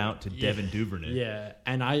 Airing it out to Devin Duvernay. Yeah,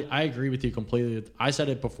 and I agree with you completely. I said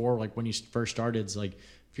it before, like when he first started. It's like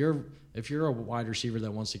if you're a wide receiver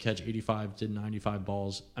that wants to catch 85 to 95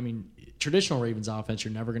 balls, I mean, traditional Ravens offense,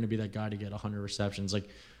 you're never going to be that guy to get 100 receptions. Like,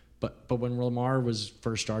 but when Lamar was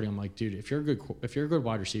first starting, I'm like, dude, if you're a good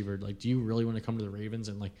wide receiver, like, do you really want to come to the Ravens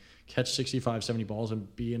and like catch 65, 70 balls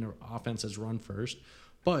and be in an offense that's run first?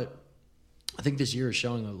 But I think this year is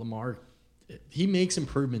showing that Lamar, he makes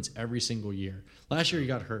improvements every single year. Last year he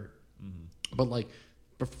got hurt, but like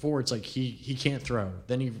before it's like he can't throw.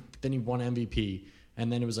 Then he won MVP,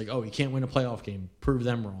 and then it was like, oh, he can't win a playoff game. Prove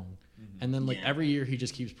them wrong. And then every year he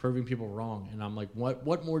just keeps proving people wrong. And I'm like,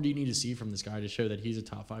 what more do you need to see from this guy to show that he's a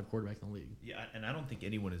top 5 quarterback in the league? Yeah, and I don't think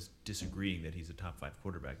anyone is disagreeing that he's a top 5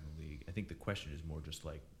 quarterback in the league. I think the question is more just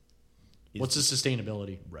like, what's the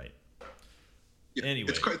sustainability? Right. Yeah, anyway,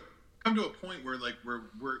 it's come to a point where like we're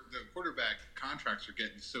the quarterback contracts are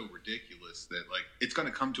getting so ridiculous that like it's going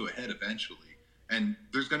to come to a head eventually, and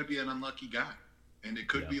there's going to be an unlucky guy, and it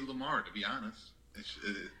could be Lamar. To be honest,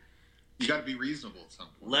 you got to be reasonable at some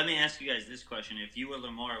point. Let me ask you guys this question: if you were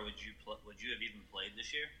Lamar, would you have even played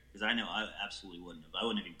this year? Because I know I absolutely wouldn't have. I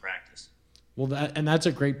wouldn't even practice. Well, that's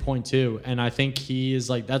a great point too, and I think he is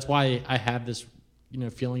like that's why I have this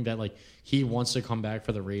feeling that like he wants to come back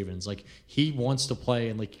for the Ravens. Like he wants to play,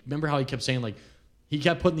 and like remember how he kept saying like he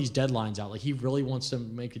kept putting these deadlines out. Like he really wants to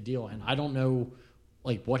make a deal, and I don't know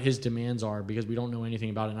like what his demands are because we don't know anything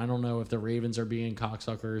about it. And I don't know if the Ravens are being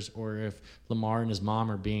cocksuckers or if Lamar and his mom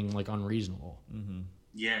are being like unreasonable. Mm-hmm.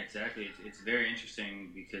 Yeah, exactly. It's very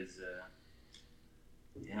interesting because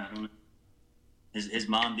I don't know. His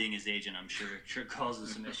mom being his agent, I'm sure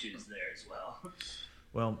causes some issues there as well.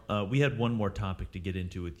 Well, we had one more topic to get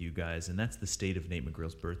into with you guys, and that's the state of Nate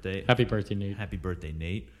McGrill's birthday. Happy birthday, Nate. Happy birthday,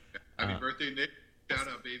 Nate. Happy birthday, Nate. Shout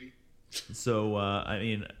out, baby. So, I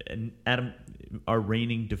mean, and Adam, our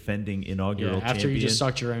reigning, defending inaugural after champion. you just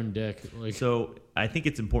sucked your own dick. Like. So, I think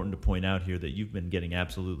it's important to point out here that you've been getting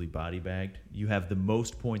absolutely body bagged. You have the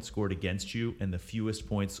most points scored against you and the fewest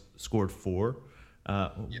points scored for.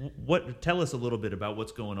 Tell us a little bit about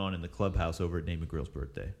what's going on in the clubhouse over at Nate McGrill's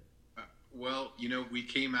birthday. Well, we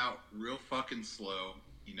came out real fucking slow,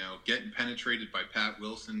 getting penetrated by Pat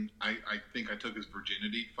Wilson. I think I took his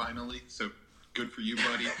virginity finally, so good for you,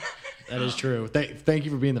 buddy. That is true. Thank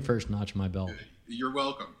you for being the first notch in my belt. You're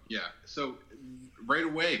welcome. Yeah. So right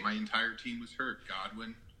away, my entire team was hurt.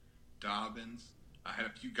 Godwin, Dobbins. I had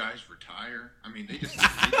a few guys retire. I mean, they just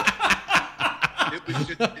it was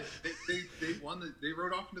just they won. They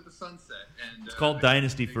rode off into the sunset, and it's called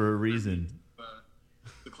Dynasty for a reason.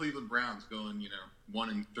 The Cleveland Browns going,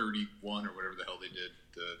 1-31 or whatever the hell they did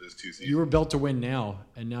those 2 seasons. You were built to win now,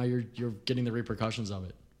 and now you're getting the repercussions of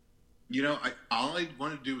it. All I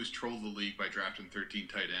wanted to do was troll the league by drafting 13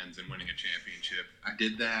 tight ends and winning a championship. I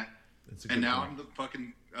did that, and now I'm the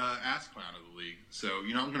fucking ass clown of the league. So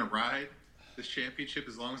I'm going to ride this championship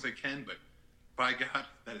as long as I can. But by God,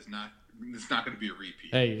 it's not going to be a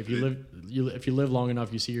repeat. Hey, if you live long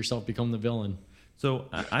enough, you see yourself become the villain. So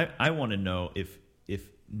I want to know if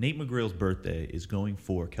Nate McGrill's birthday is going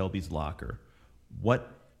for Kelby's Locker,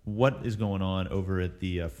 what is going on over at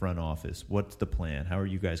the front office? What's the plan? How are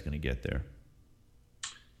you guys going to get there?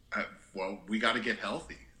 Well, we got to get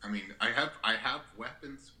healthy. I mean, I have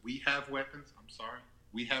weapons. We have weapons. I'm sorry.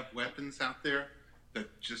 We have weapons out there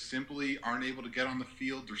that just simply aren't able to get on the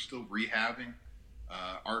field. They're still rehabbing.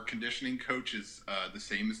 Our conditioning coach is the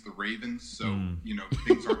same as the Ravens, so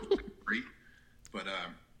things aren't great. But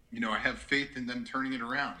I have faith in them turning it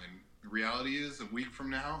around. And the reality is, a week from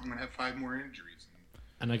now, I'm going to have 5 more injuries.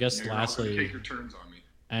 And I guess lastly, take your turns on me.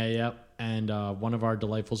 Yep. And one of our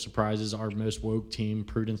delightful surprises, our most woke team,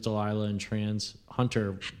 Prudence, Delilah, and Trans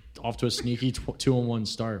Hunter, off to a sneaky 2-1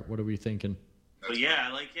 start. What are we thinking? But yeah,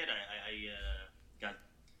 I like it. I got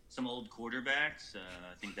some old quarterbacks.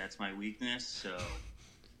 I think that's my weakness. So.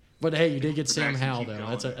 But hey, you did get Sam Howell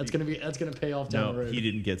though. That's gonna pay off down the road. No, he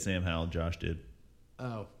didn't get Sam Howell. Josh did.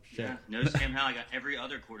 Oh shit. Yeah, no Sam Howell. I got every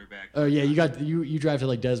other quarterback. Oh yeah, you drafted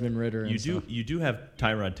like Desmond Ridder. And You do have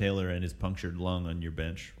Tyrod Taylor and his punctured lung on your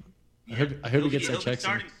bench. Yeah. I hope he gets that check.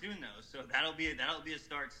 Starting soon though, so that'll be a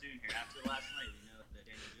start soon here. After last night, we know that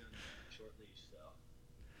Daniel Jones is short leash.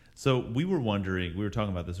 So we were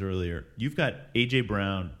talking about this earlier. You've got A.J.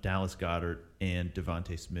 Brown, Dallas Goedert, and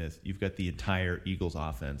Devontae Smith. You've got the entire Eagles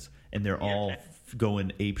offense, and they're all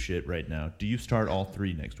going apeshit right now. Do you start all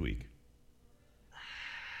 3 next week?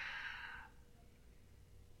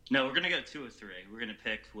 No, we're going to go 2 or 3. We're going to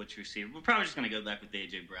pick which receiver. We're probably just going to go back with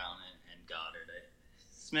A.J. Brown and Goddard.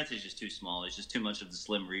 Smith is just too small. He's just too much of the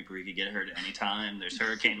Slim Reaper. He could get hurt at any time. There's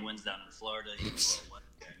hurricane winds down in Florida.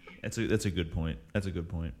 That's a good point. That's a good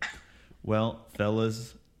point. Well,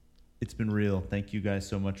 fellas, it's been real. Thank you guys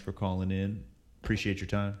so much for calling in. Appreciate your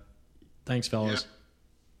time. Thanks, fellas.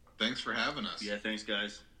 Yeah. Thanks for having us. Yeah, thanks,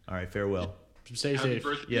 guys. All right, farewell. Stay safe.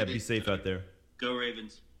 Yeah, be safe out there. Go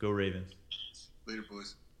Ravens. Go Ravens. Later,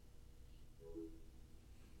 boys.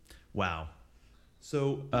 Wow.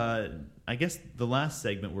 So I guess the last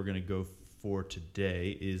segment we're going to go for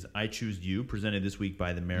today is I Choose You, presented this week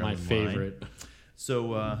by the Maryland My favorite. Line.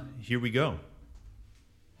 So here we go.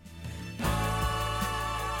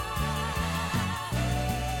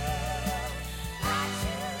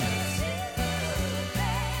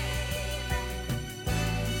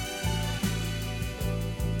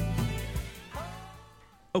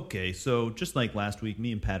 Okay, so just like last week,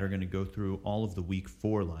 me and Pat are going to go through all of the Week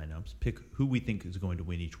 4 lineups, pick who we think is going to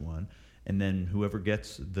win each one, and then whoever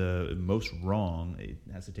gets the most wrong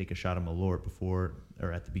has to take a shot of Malort before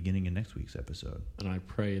or at the beginning of next week's episode. And I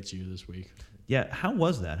pray it's you this week. Yeah, how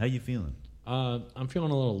was that? How you feeling? I'm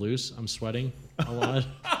feeling a little loose. I'm sweating a lot.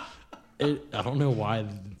 I don't know why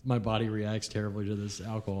my body reacts terribly to this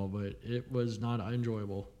alcohol, but it was not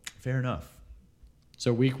enjoyable. Fair enough.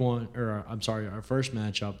 So our first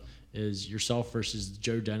matchup is yourself versus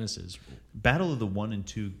Joe Dennis's. Battle of the 1 and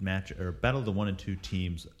 2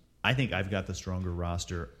 teams. I think I've got the stronger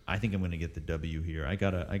roster. I think I'm going to get the W here. I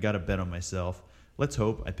gotta bet on myself. Let's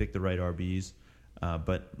hope I pick the right RBs.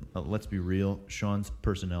 But let's be real. Sean's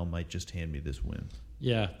personnel might just hand me this win.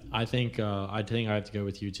 Yeah, I think I have to go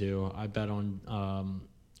with you too. I bet on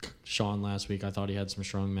Sean last week. I thought he had some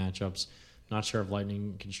strong matchups. Not sure if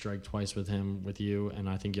Lightning can strike twice with you, and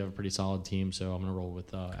I think you have a pretty solid team, so I'm going to roll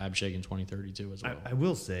with Absheg in 2032 as well. I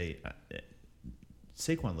will say,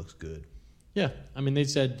 Saquon looks good. Yeah, I mean, they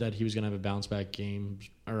said that he was going to have a bounce-back game,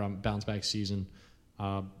 or bounce-back season.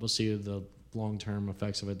 We'll see the long-term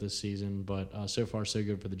effects of it this season, but so far, so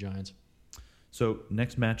good for the Giants. So,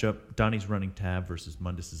 next matchup, Donnie's running tab versus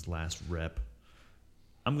Mundus's last rep.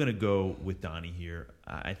 I'm going to go with Donnie here.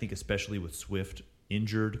 I think especially with Swift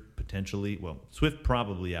injured, potentially. Well, Swift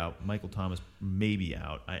probably out. Michael Thomas maybe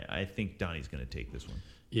out. I think Donnie's going to take this one.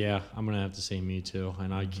 Yeah, I'm going to have to say me too,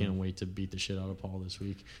 and I can't wait to beat the shit out of Paul this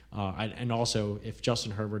week. And also, if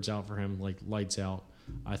Justin Herbert's out for him, like lights out,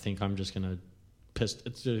 I think I'm just going to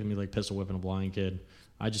it's going to be like pistol whipping a blind kid.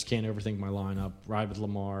 I just can't overthink my lineup. Ride with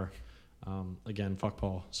Lamar. Again, fuck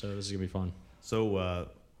Paul. So this is going to be fun. So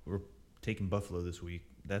we're taking Buffalo this week.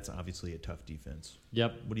 That's obviously a tough defense.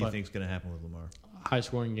 Yep. What do you think is going to happen with Lamar?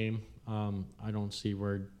 High-scoring game. I don't see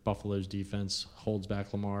where Buffalo's defense holds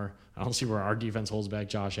back Lamar. I don't see where our defense holds back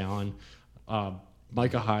Josh Allen.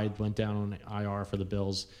 Micah Hyde went down on IR for the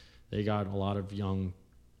Bills. They got a lot of young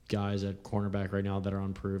guys at cornerback right now that are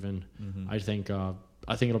unproven. Mm-hmm. I think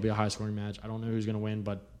it'll be a high-scoring match. I don't know who's going to win,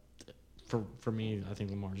 but for me, I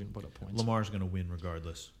think Lamar's going to put up points. Lamar's going to win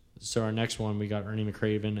regardless. So our next one, we got Ernie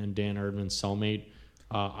McCraven and Dan Erdman's cellmate.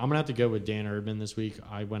 I'm going to have to go with Dan Erdman this week.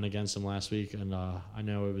 I went against him last week, and I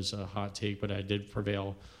know it was a hot take, but I did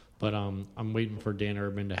prevail. But I'm waiting for Dan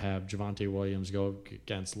Erdman to have Javonte Williams go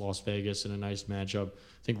against Las Vegas in a nice matchup.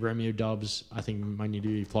 I think Romeo Doubs, might need to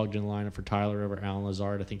be plugged in the lineup for Tyler over Alan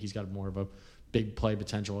Lazard. I think he's got more of a big play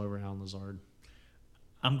potential over Alan Lazard.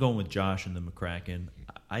 I'm going with Josh and the McCracken.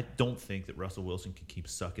 I don't think that Russell Wilson can keep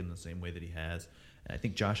sucking the same way that he has. I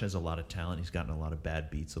think Josh has a lot of talent. He's gotten a lot of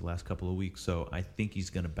bad beats the last couple of weeks, so I think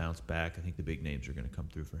he's going to bounce back. I think the big names are going to come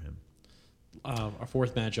through for him. Our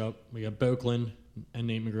fourth matchup, we got Boakland and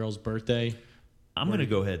Nate McGrail's birthday. I'm going to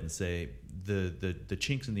go ahead and say the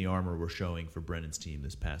chinks in the armor were showing for Brennan's team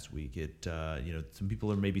this past week. Some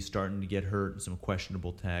people are maybe starting to get hurt and some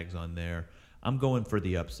questionable tags on there. I'm going for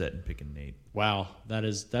the upset and picking Nate. Wow, that.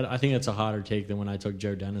 I think that's a hotter take than when I took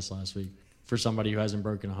Joe Dennis last week. For somebody who hasn't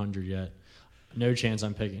broken 100 yet, no chance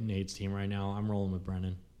I'm picking Nate's team right now. I'm rolling with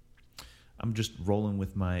Brennan. I'm just rolling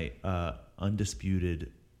with my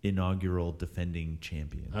undisputed inaugural defending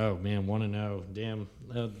champion. Oh man, 1-0. Damn,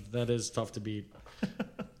 that is tough to beat.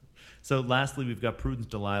 So lastly, we've got Prudence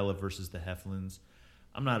Delilah versus the Heflins.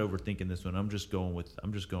 I'm not overthinking this one. I'm just going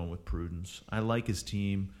with Prudence. I like his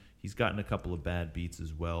team. He's gotten a couple of bad beats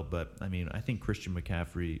as well, but I think Christian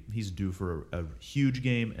McCaffrey, he's due for a huge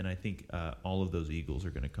game, and I think all of those Eagles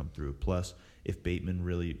are going to come through. Plus, if Bateman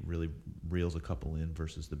really reels a couple in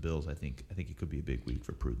versus the Bills, I think it could be a big week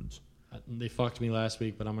for Prudence. They fucked me last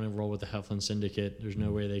week, but I'm going to roll with the Heflin Syndicate. There's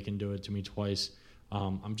no way they can do it to me twice.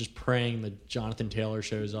 I'm just praying that Jonathan Taylor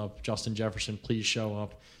shows up. Justin Jefferson, please show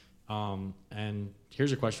up. And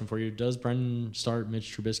here's a question for you. Does Brendan start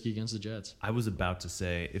Mitch Trubisky against the Jets? I was about to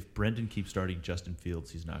say, if Brendan keeps starting Justin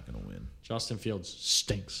Fields, he's not going to win. Justin Fields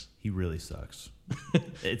stinks. He really sucks.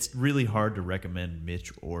 It's really hard to recommend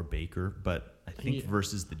Mitch or Baker, but I think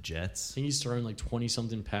versus the Jets. I think he's thrown like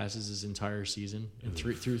 20-something passes his entire season and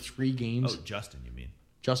through 3 games. Oh, Justin, you mean?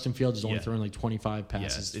 Justin Fields is only throwing like 25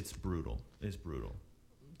 passes. Yeah, it's brutal. It's brutal.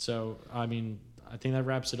 So, I mean, I think that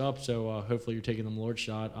wraps it up. So, hopefully you're taking the Lord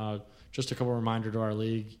shot. Just a couple reminder to our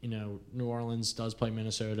league. You know, New Orleans does play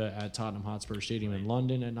Minnesota at Tottenham Hotspur Stadium in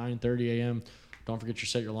London at 9:30 a.m. Don't forget to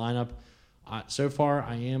set your lineup. So far,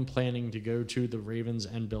 I am planning to go to the Ravens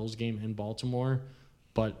and Bills game in Baltimore,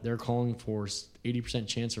 but they're calling for 80%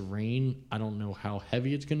 chance of rain. I don't know how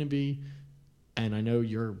heavy it's going to be, and I know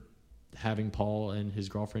you're having Paul and his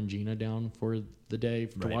girlfriend Gina down for the day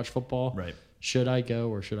to watch football. Right. Should I go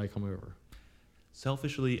or should I come over?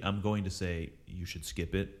 Selfishly, I'm going to say you should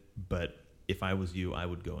skip it, but if I was you, I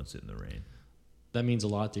would go and sit in the rain. That means a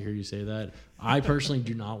lot to hear you say that. I personally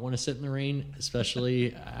do not want to sit in the rain,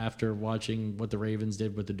 especially after watching what the Ravens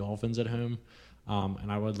did with the Dolphins at home.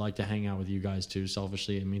 And I would like to hang out with you guys too.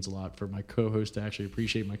 Selfishly, it means a lot for my co-host to actually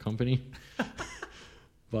appreciate my company.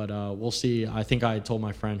 But we'll see. I think I told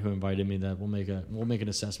my friend who invited me that we'll make an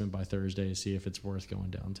assessment by Thursday to see if it's worth going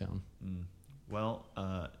downtown. Well,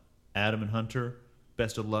 Adam and Hunter,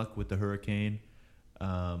 best of luck with the hurricane.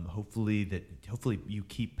 Hopefully you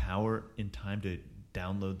keep power in time to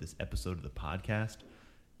download this episode of the podcast,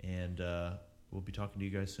 and we'll be talking to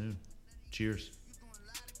you guys soon. Cheers.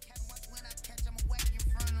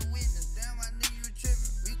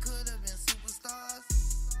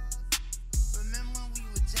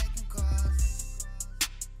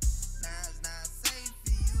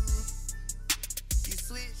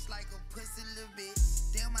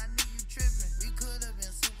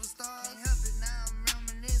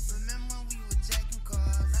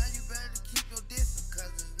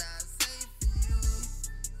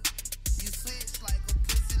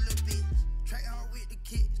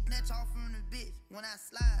 When I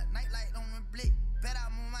slide